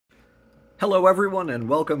Hello, everyone, and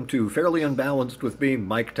welcome to Fairly Unbalanced with me,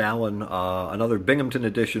 Mike Tallon. Another Binghamton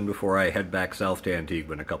edition before I head back south to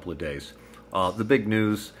Antigua in a couple of days. The big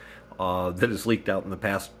news that has leaked out in the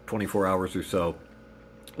past 24 hours or so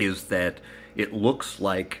is that it looks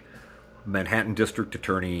like Manhattan District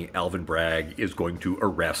Attorney Alvin Bragg is going to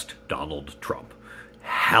arrest Donald Trump.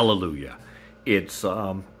 Hallelujah. It's,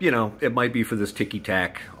 it might be for this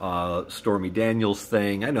ticky-tack Stormy Daniels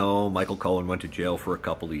thing. I know Michael Cohen went to jail for a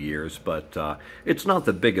couple of years, but it's not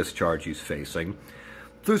the biggest charge he's facing.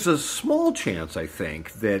 There's a small chance, I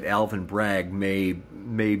think, that Alvin Bragg may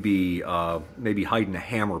be hiding a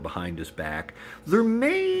hammer behind his back. There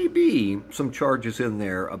may be some charges in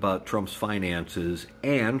there about Trump's finances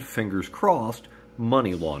and, fingers crossed,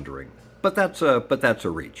 money laundering. But that's a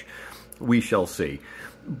reach. We shall see.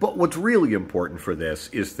 But what's really important for this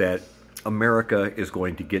is that America is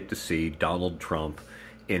going to get to see Donald Trump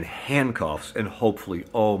in handcuffs and hopefully,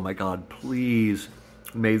 oh my God, please,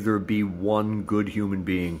 may there be one good human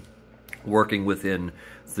being working within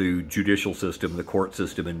the judicial system, the court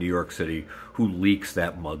system in New York City, who leaks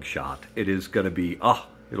that mugshot. It is going to be,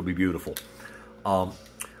 it'll be beautiful.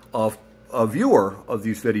 A viewer of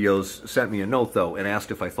these videos sent me a note, though, and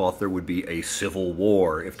asked if I thought there would be a civil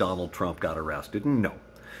war if Donald Trump got arrested. No.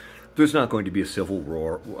 There's not going to be a civil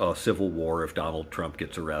war if Donald Trump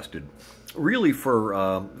gets arrested, really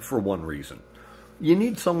for one reason. You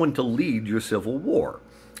need someone to lead your civil war.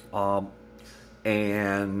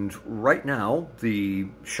 And right now, the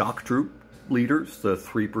shock troop leaders, the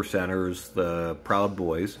 3%ers, the Proud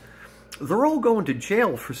Boys, they're all going to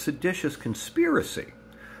jail for seditious conspiracy.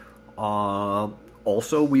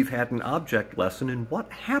 Also, we've had an object lesson in what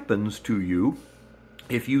happens to you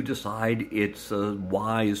if you decide it's a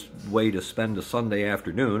wise way to spend a Sunday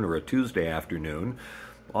afternoon or a Tuesday afternoon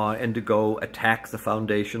and to go attack the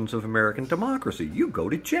foundations of American democracy. You go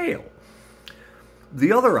to jail.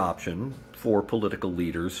 The other option for political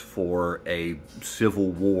leaders for a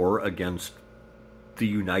civil war against the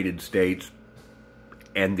United States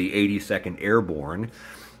and the 82nd Airborne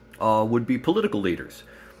would be political leaders.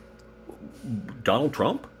 Donald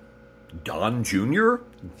Trump? Don Jr.?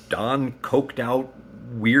 Don coked out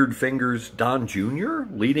Weird Fingers Don Jr.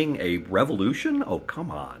 leading a revolution? Oh,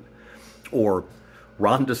 come on. Or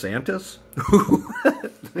Ron DeSantis,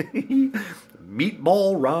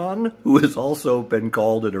 Meatball Ron, who has also been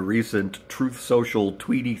called in a recent Truth Social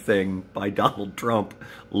tweety thing by Donald Trump,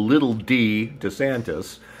 Little D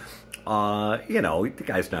DeSantis. The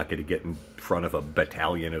guy's not going to get in front of a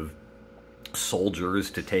battalion of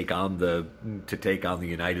soldiers to take on the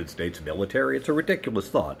United States military. It's a ridiculous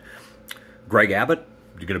thought. Greg Abbott,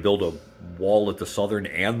 you're going to build a wall at the southern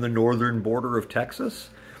and the northern border of Texas?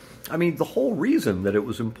 I mean, the whole reason that it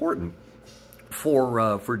was important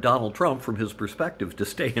for Donald Trump, from his perspective, to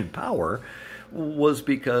stay in power was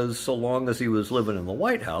because so long as he was living in the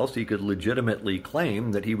White House, he could legitimately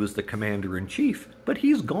claim that he was the commander-in-chief. But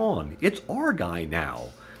he's gone. It's our guy now.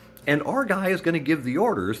 And our guy is going to give the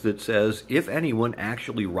orders that says if anyone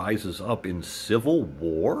actually rises up in civil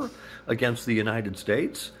war against the United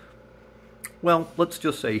States, well, let's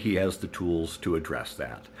just say he has the tools to address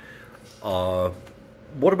that.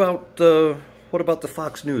 What about the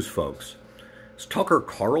Fox News folks? Is Tucker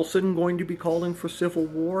Carlson going to be calling for civil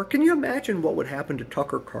war? Can you imagine what would happen to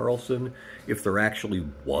Tucker Carlson if there actually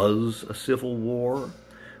was a civil war?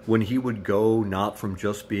 When he would go not from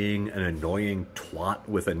just being an annoying twat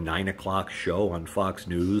with a 9 o'clock show on Fox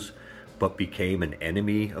News, but became an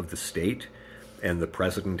enemy of the state, and the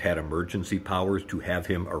president had emergency powers to have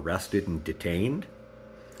him arrested and detained?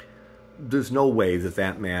 There's no way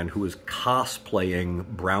that man who is cosplaying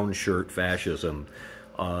brown shirt fascism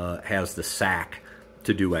has the sack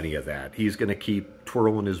to do any of that. He's going to keep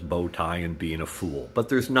twirling his bow tie and being a fool. But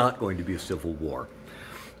there's not going to be a civil war.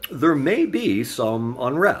 There may be some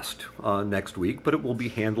unrest next week, but it will be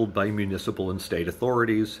handled by municipal and state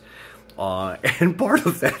authorities. And part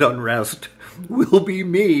of that unrest will be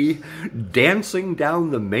me dancing down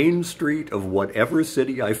the main street of whatever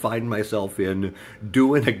city I find myself in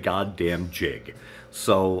doing a goddamn jig.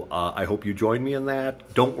 So I hope you join me in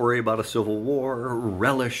that. Don't worry about a civil war.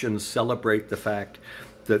 Relish and celebrate the fact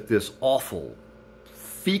that this awful,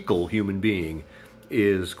 fecal human being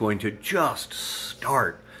is going to just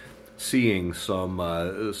start seeing some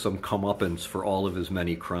comeuppance for all of his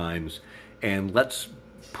many crimes. And let's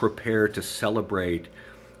prepare to celebrate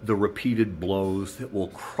the repeated blows that will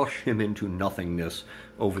crush him into nothingness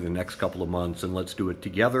over the next couple of months. And let's do it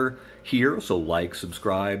together here. So like,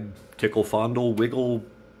 subscribe, tickle, fondle, wiggle,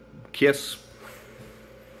 kiss,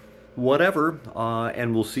 whatever.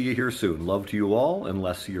 And we'll see you here soon. Love to you all,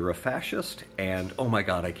 unless you're a fascist. And oh my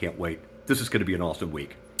God, I can't wait. This is going to be an awesome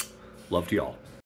week. Love to y'all.